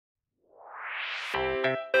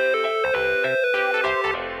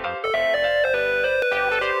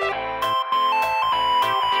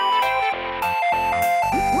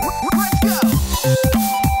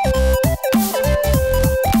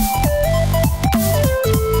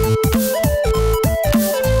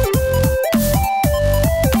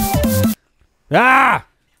Ah!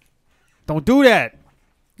 Don't do that.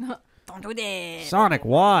 Don't do that. Sonic,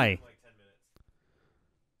 why?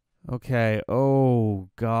 Okay. Oh,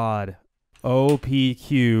 God.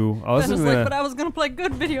 OPQ. Oh, this Ben is is like, gonna... but I was gonna play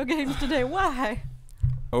good video games today. Why?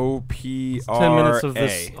 OPRA. 10 minutes of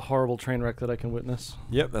this horrible train wreck that I can witness.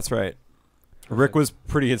 Yep, that's right. Rick was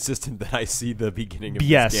pretty insistent that I see the beginning of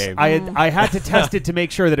Yes, this game. I had to test it to make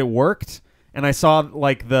sure that it worked, and I saw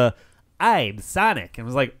like the I'm Sonic, and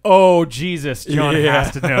was like, oh Jesus, John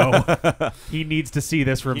has to know. He needs to see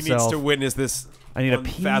this for He himself. needs to witness this I need a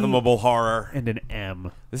P unfathomable horror. and an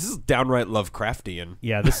M. This is downright Lovecraftian.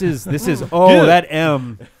 Yeah, this is oh that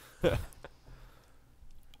M.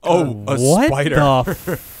 Oh, a what spider.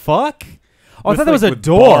 the fuck? Oh, I With, thought that was like, a with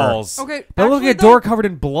door. balls. Okay. That looked like a door covered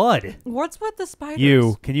in blood. What's with the spiders?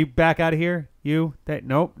 You, can you back out of here? You, that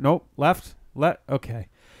nope, left. Okay.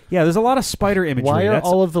 Yeah, there's a lot of spider imagery. Why are That's,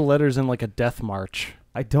 all of the letters in like a death march?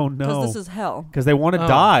 I don't know. Because this is hell. Because they want to Oh,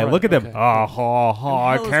 die. right, Look at them. okay. Oh,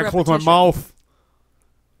 I hell is can't close my repetition. mouth.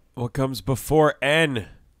 What comes before N?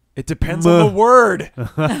 It depends on the word.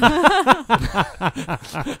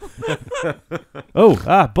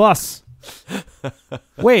 Oh, bus.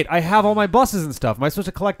 Wait, I have all my buses and stuff. Am I supposed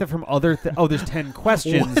to collect them from other? Oh, there's 10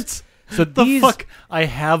 questions. What? So The these. fuck? I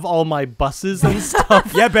have all my buses and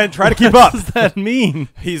stuff. Yeah, Ben, try to keep up. What does that mean?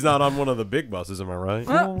 He's not on one of the big buses, am I right?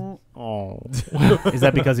 Oh. Is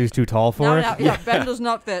that because he's too tall for it? Yeah, Ben does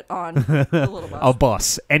not fit on the little bus. A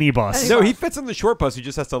bus, any bus. Any No, he fits in the short bus. He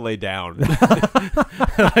just has to lay down.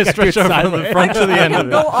 I stretch over from the front to the I end can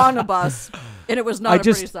of go it. on a bus, and it was not a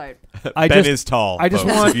pretty sight. I Ben just, is tall. I just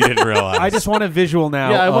folks, want- if you didn't realize. I just want a visual now.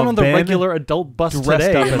 Yeah, I went of on the Ben regular adult bus dressed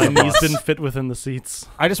today, up and as my a knees bus. didn't fit within the seats.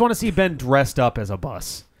 I just want to see Ben dressed up as a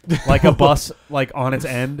bus, like a bus, like on its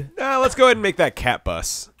end. Let's go ahead and make that cat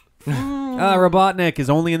bus. Robotnik is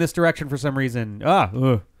only in this direction for some reason.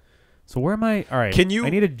 So where am I? All right. Can you- I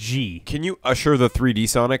need a G. Can you usher the 3D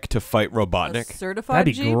Sonic to fight Robotnik? A certified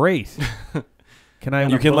That'd be G? great. Can I?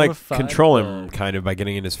 You can like Bonafide control him thug. kind of by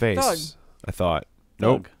getting in his face. Thug. I thought.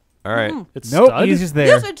 Nope. Thug. All right. It's Nope. stud? He's just there.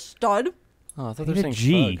 Yes, it's stud. Oh, I thought I they were need a saying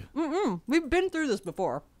G. thug. We've been through this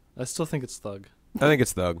before. I still think it's thug. I think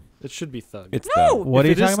it's Thug. It should be thug. It's No! Thug. What if are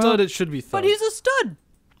you it is talking stud, about? it should be thug. But he's a stud.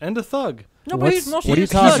 And a thug. No, but What's- he's mostly what are you a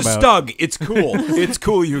talking stud. about? Stug. It's cool. It's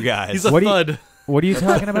cool, you guys. He's a What do you- thud. What are you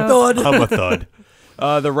talking about? I'm a thud.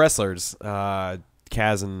 The wrestlers,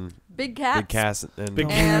 Kaz and Big cat. Big Cass and Big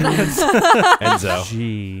And Enzo.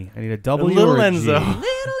 G. I need a W little or a G. Enzo.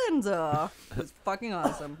 Little Enzo. It's fucking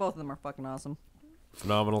awesome. Both of them are fucking awesome.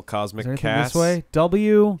 Phenomenal Is cosmic there anything Cass. this way?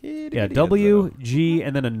 W. Yeah, W, G,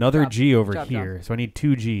 and then another Job. G over Job, here. So I need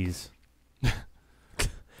 2 G's.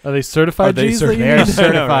 Are they certified Are they G's that you They're need?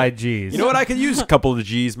 certified G's. You know what? I could use a couple of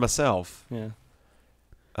G's myself. Yeah.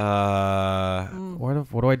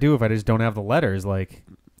 What do I do if I just don't have the letters? Like,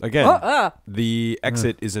 Again, the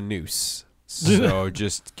exit is a noose. So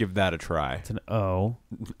just give that a try. it's an O.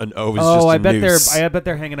 An O is Oh, just a I bet noose. I bet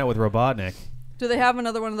they're hanging out with Robotnik. Do they have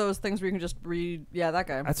another one of those things where you can just read? Yeah, that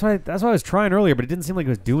guy. That's why I was trying earlier, but it didn't seem like it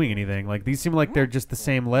was doing anything. Like these seem like they're just the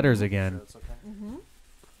same letters again.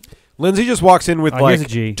 Lindsay just walks in with Here's a like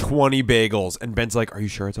G. 20 bagels, and Ben's like, "Are you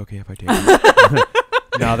sure it's okay if I take it?"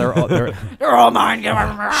 No, they're all, they're They're all mine.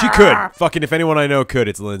 She could. Fucking if anyone I know could,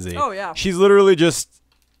 it's Lindsay. Oh, yeah. She's literally just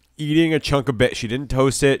eating a chunk of bit. She didn't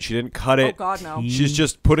toast it. She didn't cut Oh it. God, no. She's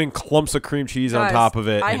just putting clumps of cream cheese on Guys, top of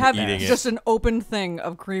it I and have eating just it. an open thing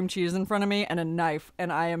of cream cheese in front of me and a knife,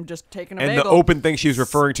 and I am just taking a And bagel. the open thing she was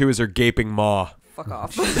referring to is her gaping maw. Fuck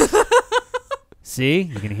off. see,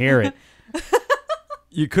 you can hear it.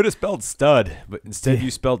 You could have spelled stud, but instead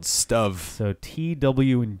you spelled stuv. So T,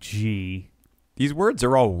 W, and G. These words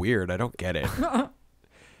are all weird. I don't get it.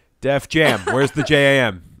 Def Jam. Where's the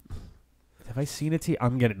JAM? Have I seen a T?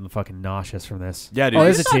 I'm getting fucking nauseous from this. Yeah, dude. Oh, You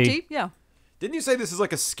there's a saw T. Yeah. Didn't you say this is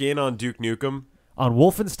like a skin on Duke Nukem? On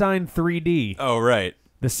Wolfenstein 3D. Oh, right.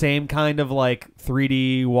 The same kind of like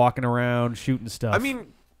 3D walking around, shooting stuff. I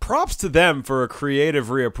mean, props to them for a creative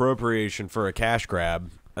reappropriation for a cash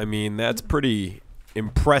grab. I mean, that's pretty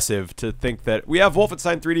impressive to think that we have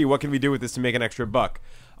Wolfenstein 3D. What can we do with this to make an extra buck?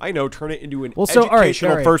 I know, turn it into an Well, so, all right,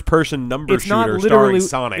 educational all right. first-person number it's not shooter literally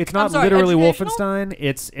starring Sonic. It's not I'm sorry, literally educational? Wolfenstein.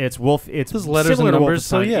 It's Wolf. It's There's letters similar and to numbers,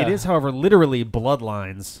 so Wolfenstein. yeah. It is, however, literally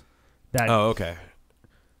bloodlines. That Oh, okay.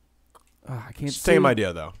 I can't. Same see.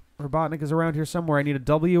 idea, though. Robotnik is around here somewhere. I need a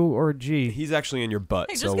W or a G. He's actually in your butt,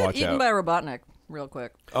 Hey, so just get watch eaten out. by Robotnik real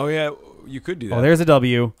quick. Oh yeah, you could do that. Oh, there's a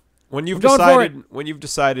W. when you've I'm going for decided when you've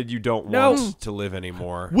decided you don't No. want to live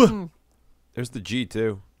anymore. There's the G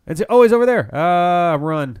too. It's always over there.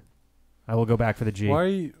 Run. I will go back for the G. Why are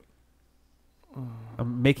you...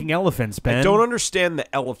 I'm making elephants, Ben. I don't understand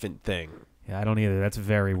the elephant thing. Yeah, I don't either. That's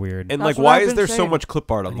very weird. And That's like, what why I've is been there so saying. much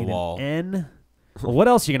clip art on I the need wall? an N. Well, what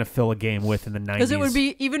else are you gonna fill a game with in the 90s? Because it would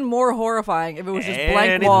be even more horrifying if it was just blank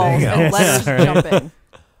Anything walls and else. letters Right. jumping.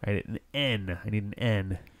 Right, an N. I need an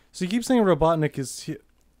N. So you keep saying Robotnik is.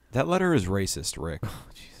 That letter is racist, Rick.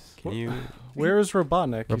 Can you? Where is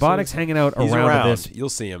Robotnik? You Robotnik's said- hanging out He's around around. this You'll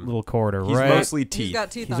see him. little corridor, He's right? mostly He's teeth.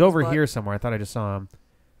 got teeth He's on his over butt. here somewhere. I thought I just saw him.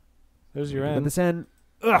 There's your But end. this N.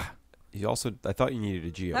 Ugh. He also. I thought you needed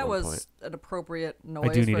a G at That one was point. an appropriate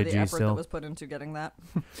noise do need for a the G effort still. that was put into getting that.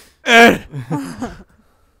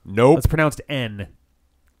 Nope. It's pronounced N.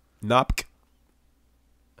 Nopk.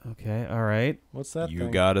 Okay, all right. What's that You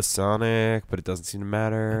thing? got a Sonic, but it doesn't seem to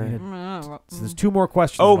matter. So there's 2 more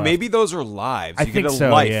questions. Oh, left. maybe those are lives. I You think get a so,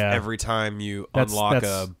 life yeah. every time you That's- unlock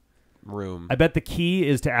that's- a room. I bet the key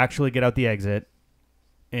is to actually get out the exit,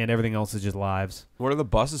 and everything else is just lives. What are the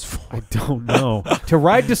buses for? I don't know. To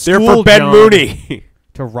ride to They're school, for Ben John. Mooney.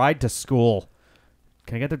 To ride to school.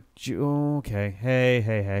 Can I get the... Okay.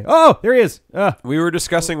 Hey. Oh, there he is. We were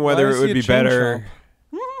discussing Why whether is it he would a be chain better.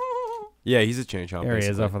 Yeah, he's a chain shop. There he is,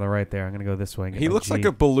 basically. off on the right there. I'm going to go this way. And get He my looks G. like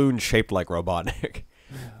a balloon shaped like Robotnik.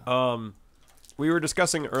 We were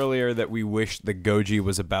discussing earlier that we wish the Goji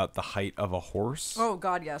was about the height of a horse. Oh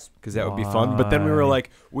God, yes. Because that would be fun. But then we were Why? like,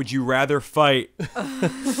 would you rather fight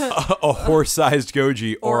a horse-sized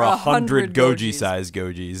Goji or Or 100 100 Goji-sized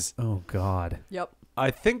Gojis? Oh, God. Yep. I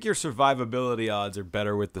think your survivability odds are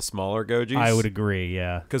better with the smaller Gojis. I would agree,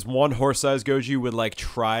 yeah. Because one horse-sized Goji would like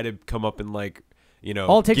try to come up and like, you know,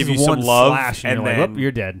 All it takes give is you one some love, slash, and and you're then like, "Whoop,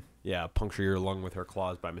 you're dead." yeah, puncture your lung with her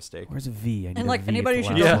claws by mistake. Where's a V? I need And a like V. anybody It's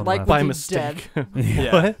she the doesn't last like one would by be mistake. dead.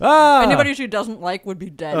 Yeah. left. Ah! Anybody she doesn't like would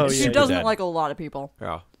be dead. Oh, she yeah. doesn't Dead. like a lot of people.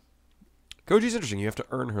 Yeah. Goji's interesting. You have to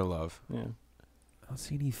earn her love. Yeah. I don't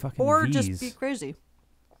see any fucking Or Vs. just be crazy.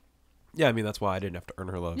 Yeah, I mean that's why I didn't have to earn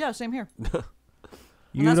her love. Yeah, same here.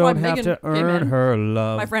 You that's why don't have Megan to came earn in. her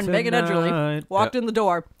love. My friend Megan Edgerly tonight. walked in the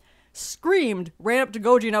door, screamed, ran up to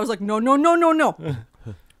Goji, and I was like, no, no, no, no, no.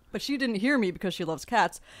 But she didn't hear me because she loves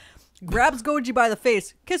cats. Grabs Goji by the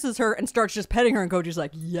face, kisses her, and starts just petting her, and Goji's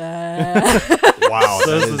like, yeah. Wow.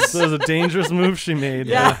 That was a dangerous move she made.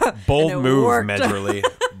 Yeah. Bold And it move, worked. Medgerly.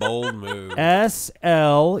 Bold move.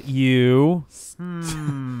 SLU.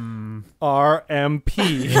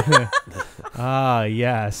 RMP. Ah,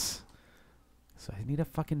 yes. So I need a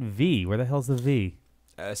fucking V. Where the hell's the V?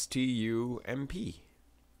 STUMP.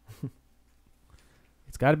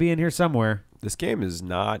 It's got to be in here somewhere. This game is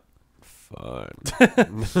not fun.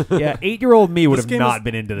 Yeah, 8-year-old me would This have game not is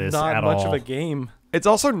been into this Not at much all. of a game. It's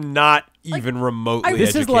also not even remotely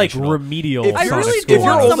This is like educational. remedial. If I you're- really if do you're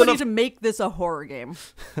want old somebody enough- to make this a horror game.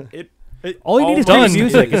 All you need is Done. good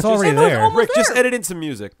music. It's Just- already And it was there. almost Rick, just there. edit in some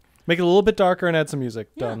music. Make it a little bit darker and add some music.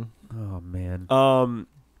 Yeah. Done. Oh, man.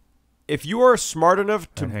 If you are smart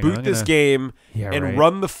enough to Alright, hang boot on, I'm this gonna- game Yeah, and right.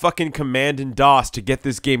 run the fucking command in DOS to get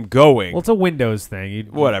this game going, Well, it's a Windows thing.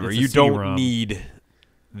 whatever. It's a You don't CD-ROM. need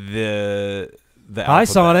the Hi, alphabet.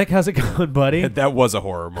 Sonic. How's it going, buddy? That was a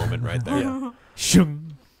horror moment right there.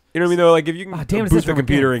 Shung. You know what I mean? Though, like if you can Ah, damn, it's boot this the from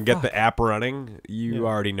computer again. and get Fuck. the app running, you Yeah.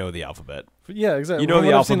 already know the alphabet. Yeah, exactly. You know From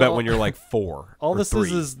the what I've seen, alphabet when you're like 4. all or this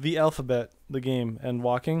 3. is the alphabet, the game, and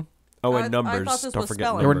walking. Oh, I and thought numbers. this Don't was forget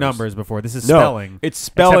spelling. There were numbers. numbers before. This is No, spelling. it's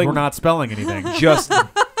Except spelling. we're not spelling anything. just the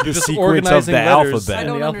Just sequence of organizing the letters. alphabet. I in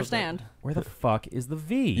don't the alphabet. understand. Where the fuck is the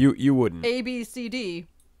V? You wouldn't. A, B, C, D.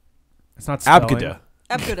 It's not spelling. Abgada.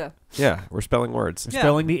 Abguda. Yeah, we're spelling words. We're Yeah.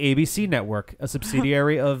 spelling the ABC Network, a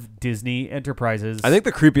subsidiary of Disney Enterprises. I think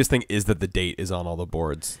the creepiest thing is that the date is on all the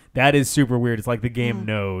boards. that is super weird. It's like the game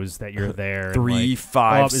knows that you're there. and 3, like,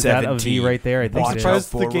 5, oh, is that a V 17. right there? I think Watch it is. out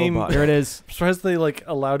Surprised the for game- robot. There it is. I'm surprised they like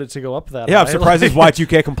allowed it to go up that Yeah, I'm high. surprised Like, it's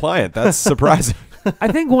Y2K compliant. That's surprising. I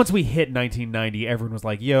think once we hit 1990, everyone was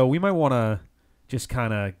like, "Yo, we might want to just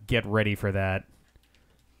kind of get ready for that."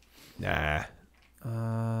 Nah.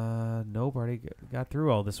 Nope, already got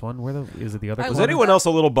through all this one. Where the is it? The other I Was love corner? anyone else a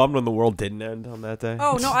little bummed when the world didn't end on that day?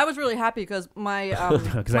 Oh, no, I was really happy because my,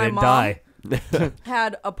 Because my I didn't mom die.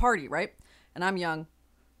 had a party, right? And I'm young.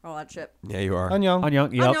 All that shit. Yeah, you are. Annyeong.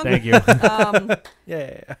 Anyong, yep, Annyeong. thank you.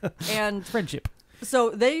 Yeah. And Friendship. so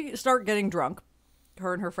they start getting drunk.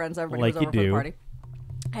 Her and her friends, everybody Like was you over for the do. party.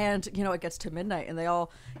 And, you know, it gets to midnight and they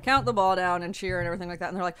all count the ball down and cheer and everything like that.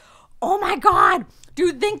 And they're like, oh my God, do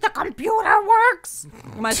you think the computer works?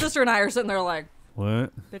 And my sister and I are sitting there like,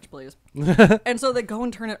 What? bitch, please. And so they go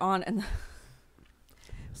and turn it on and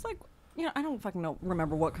it's like, you know, I don't fucking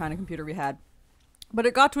remember what kind of computer we had. But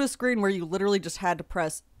it got to a screen where you literally just had to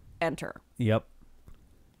press enter Yep.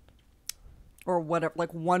 or whatever,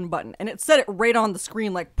 like one button. And it said it right on the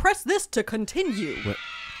screen, like, press this to continue. What?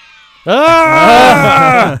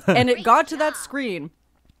 Ah! And it got to that screen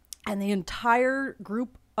And the entire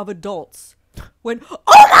group of adults went, "Oh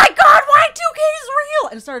my God, Y2K is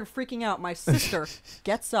real!" and started freaking out. My sister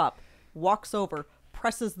gets up, walks over,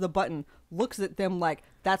 presses the button, looks at them like,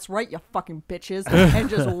 "That's right, you fucking bitches," and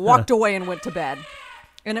just walked away and went to bed.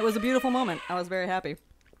 And it was a beautiful moment. I was very happy.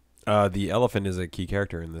 The elephant is a key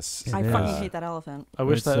character in this. I fucking hate that elephant. I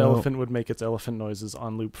wish that So- elephant would make its elephant noises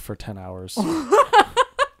on loop for 10 hours.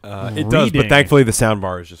 It does, but Reading. thankfully the sound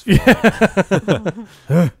bar is just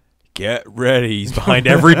full. Get ready. He's behind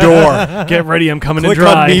every door. Get ready, I'm coming Click to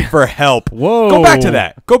dry. on me for help. Whoa. Go back to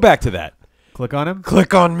that. Go back to that. Click on him.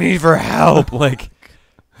 Click on me for help. Like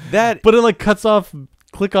that. But it like cuts off.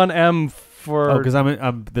 Click on M for. Oh, because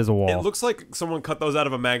there's a wall. It looks like someone cut those out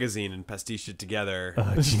of a magazine and pastiche it together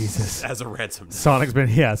Oh, Jesus. as a ransom. Sonic's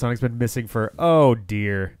been missing for, oh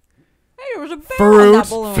dear. Hey, there was a bear on Fruit. that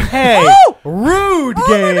balloon. Hey, Oh! rude Oh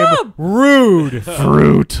my game. God. Rude.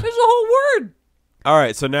 fruit. There's a whole word. All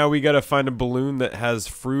right, so now we got to find a balloon that has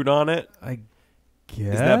fruit on it. I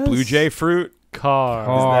guess. Is that blue jay fruit? Car.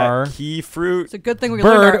 Car. Is that key fruit? It's a good thing we Bird.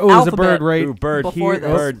 learned our Oh, there's a alphabet. bird right Ooh, bird before here.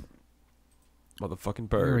 this. Bird. Motherfucking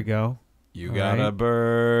bird. There we go. You All got right. a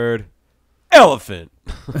bird. Elephant.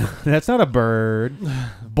 That's not a bird.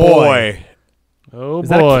 Boy. Oh Is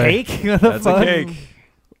boy. that a cake? What the That's fuck? a cake.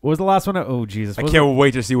 What was the last one? Oh, Jesus. I What was can't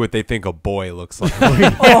wait to see what they think a boy looks like.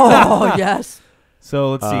 Oh, yes.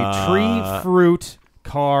 So let's see. Tree, fruit,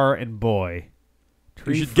 car, and boy. You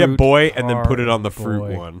Tree, should get fruit, boy and then car, put it on the and fruit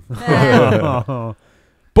boy. one. Oh.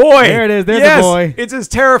 Boy! There it is. There's yes! a boy. It's as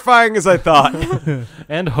terrifying as I thought.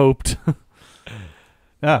 And hoped.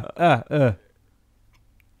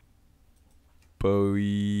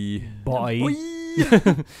 Boy. Boy. Yeah,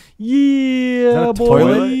 Is that a boy.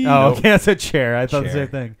 toilet? Oh, Nope. okay. That's a chair. I thought the Chair. same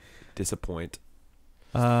thing. Disappoint.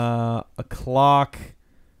 A clock.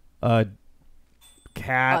 A A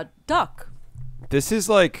cat. duck. This is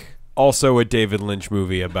like also a David Lynch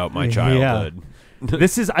movie about my Yeah. childhood.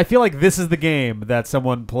 I feel like this is the game that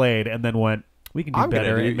someone played and then went, we can do I'm gonna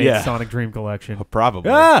better do- and make yeah. Sonic Dream Collection.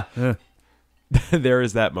 Probably. Ah! There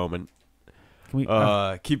is that moment. Can we,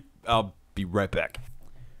 I'll be right back.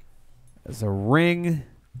 there's a ring.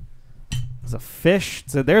 There's a fish.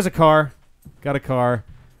 So there's a car. Got a car.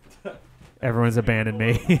 Everyone's abandoned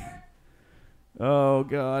me. Oh,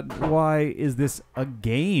 God. Why is this a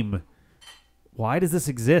game? Why does this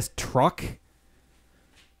exist? Truck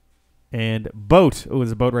and boat. Oh,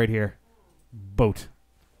 there's a boat right here. Boat.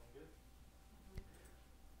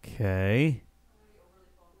 Okay.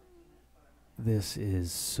 This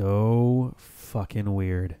is so fucking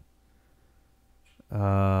weird.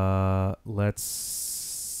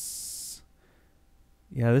 Let's.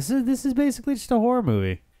 Yeah, this is basically just a horror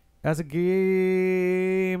movie. As a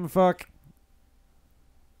game, fuck.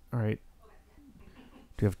 All right.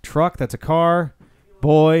 Do you have truck? That's a car.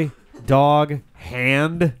 Boy, dog,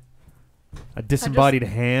 hand. A disembodied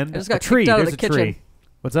hand. I just got a tree. kicked out of There's the a tree. kitchen.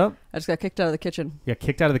 What's up? I just got kicked out of the kitchen. Yeah,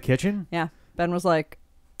 kicked out of the kitchen. Yeah. Ben was like,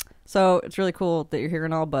 "So it's really cool that you're here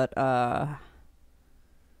and all, but I'm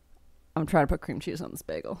trying to put cream cheese on this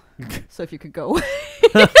bagel. So if you could go."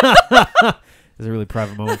 It's a really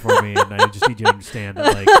private moment for me, and I just need you to understand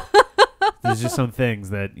that, like, there's just some things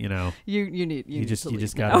that you know you need you need just to you leave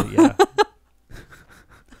just now. gotta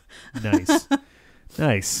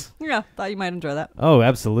nice. Yeah, thought you might enjoy that. Oh,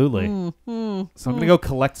 absolutely. So I'm gonna go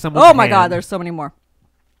collect someone. Oh my God, there's so many more.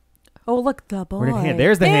 Oh, look, the boy. Where did hand?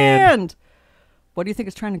 There's the hand. What do you think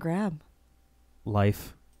it's trying to grab?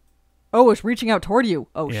 Life. Oh, it's reaching out toward you.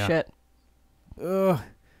 Oh Yeah. shit. Ugh.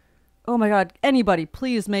 Oh my God, anybody,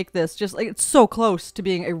 please make this. Just like it's so close to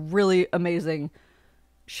being a really amazing,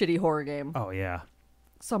 shitty horror game. Oh yeah.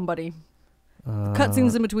 Somebody.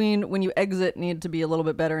 Cutscenes in between when you exit need to be a little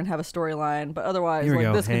bit better and have a storyline, but otherwise, Here we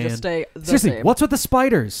like go, this can just hand. stay the Seriously, same. what's with the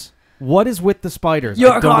spiders? What is with the spiders? I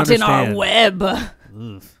You're don't caught in our understand. web.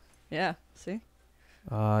 Ugh. Yeah, see?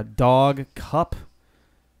 Dog, cup.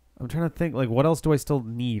 I'm trying to think, like, what else do I still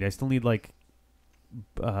need? I still need, like,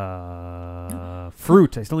 fruit.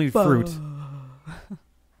 I still need fruit.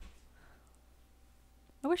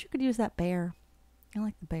 I wish you could use that bear. I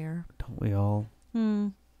like the bear. Don't we all?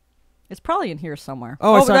 It's probably in here somewhere.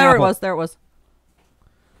 Oh, I saw an there it apple. was. There it was.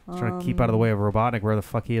 I'm trying to keep out of the way of Robotnik, where the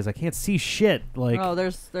fuck he is. I can't see shit. Like, Oh,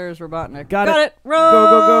 there's Robotnik. Got Got it. it.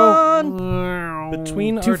 Run. Go, go, go.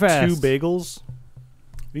 Between Too our fast. two bagels,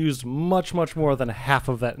 we used much more than half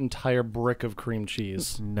of that entire brick of cream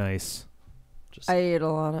cheese. Nice. Just I ate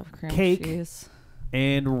a lot of cream Cake. cheese.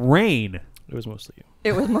 And rain. it was mostly you.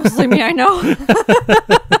 It was mostly me, I know.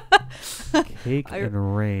 Cake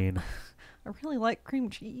and rain. I really like cream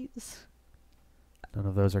cheese. None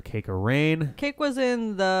of those are cake or rain. Cake was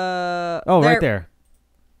in the... Oh, right there.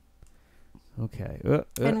 Okay.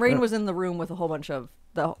 And Rain was in the room with a whole bunch of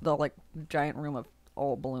the like giant room of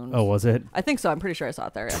old balloons. Oh, was it? I think so. I'm pretty sure I saw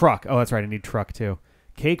it there. Yeah. Truck. Oh, that's right. I need truck too.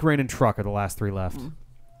 Cake, rain, and truck are the last 3 left.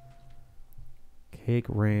 Cake,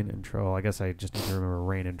 rain, and truck. I guess I just need to remember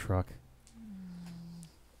rain and truck.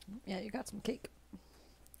 Yeah, you got some cake.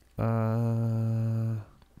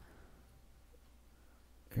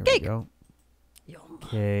 Here Cake. we go. Yum.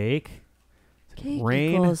 Cake. Cake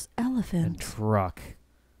Rain equals and elephant. truck.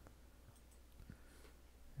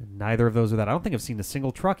 And neither of those are that. I don't think I've seen a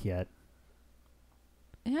single truck yet.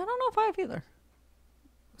 Yeah, I don't know if I have either.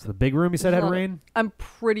 So the big room you said There's a had lot of- rain? I'm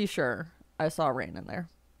pretty sure I saw rain in there.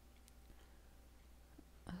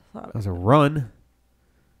 That was a run.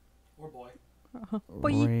 Oh boy.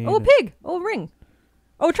 Boy. Rain. Oh, pig. Oh, ring.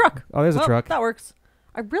 Oh, truck. Oh, there's a Well, truck. That works.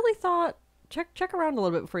 I really thought check around a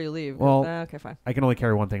little bit before you leave. Well, Okay, fine. I can only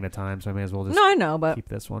carry one thing at a time, so I may as well just No, I know, but keep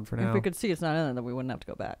this one for if now. we could see it's not in there, then we wouldn't have to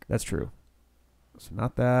go back. That's true. So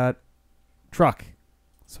not that. Truck.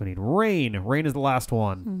 So we need rain. Rain is the last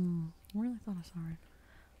one. I really thought I saw rain.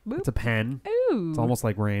 Boop. It's a pen. Ooh. It's almost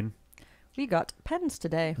like rain. We got pens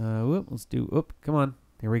today. Let's do. Come on.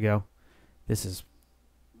 Here we go. This is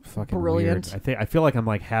fucking Brilliant. weird. I feel like I'm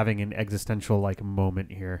like having an existential like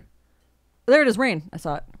moment here. There it is, rain. I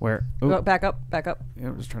saw it. Where? Go Ooh. back up, back up. Yeah,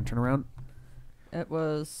 I'm just trying to turn around. It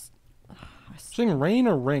was Saying rain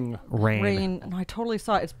or ring? Rain. rain. No, I totally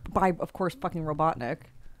saw it. It's by, of course, fucking Robotnik.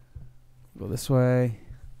 Go this way.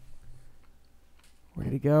 Where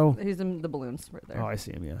did he go? He's in the balloons right there. Oh, I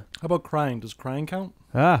see him. Yeah. How about crying? Does crying count?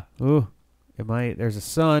 Ooh. It might. There's a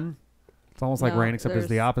sun. It's almost like No, rain, except it's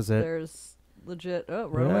the opposite. There's legit. Oh,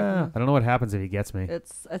 right away. Yeah. I don't know what happens if he gets me.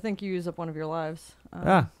 It's. I think you use up one of your lives.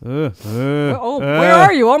 Where Where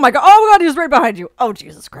are you? Oh my god! Oh my god! He's right behind you. Oh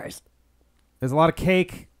Jesus Christ! There's a lot of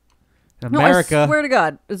cake in No, America. I swear to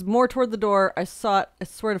God, it's more toward the door. I saw it. I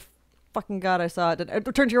swear to fucking God, I saw it.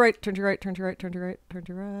 Turn to your right. Turn to your right. Turn to your right. Turn to your right. Turn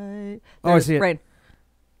to your right. Oh, I There's see it. rain.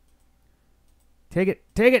 Take it.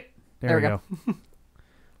 Take it. There There we we go.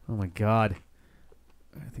 Oh my god.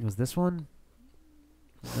 I think it was this one.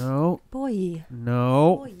 No. Boy.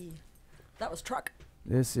 No. That was truck.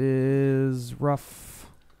 This is rough.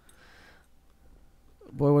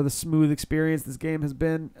 Boy, what a smooth experience this game has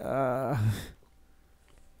been. I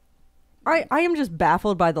am just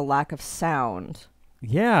baffled by the lack of sound.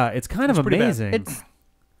 Yeah, it's kind of It's pretty bad. amazing.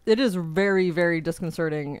 It is very, very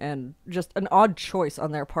disconcerting and just an odd choice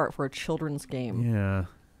on their part for a children's game. Yeah,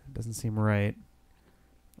 it doesn't seem right.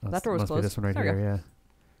 That door was must be closed. this one right There we here. Yeah.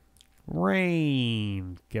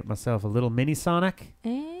 Rain. Get myself a little mini Sonic.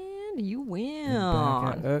 And you win.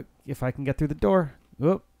 And back if I can get through the door.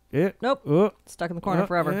 Nope. Nope. Stuck in the corner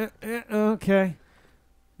forever. Okay.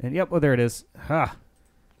 And yep. Oh, there it is. Ha.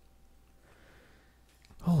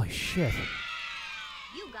 Holy shit.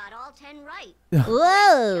 You got all 10 right.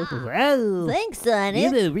 Whoa! Wow. Thanks, Sonic.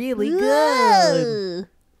 You did really good.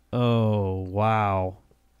 Oh, wow.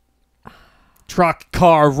 Truck,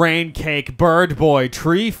 car, rain cake, bird boy,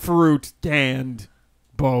 tree, fruit, stand,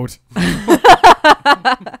 boat.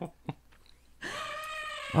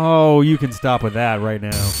 Oh, you can stop with that right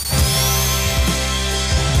now.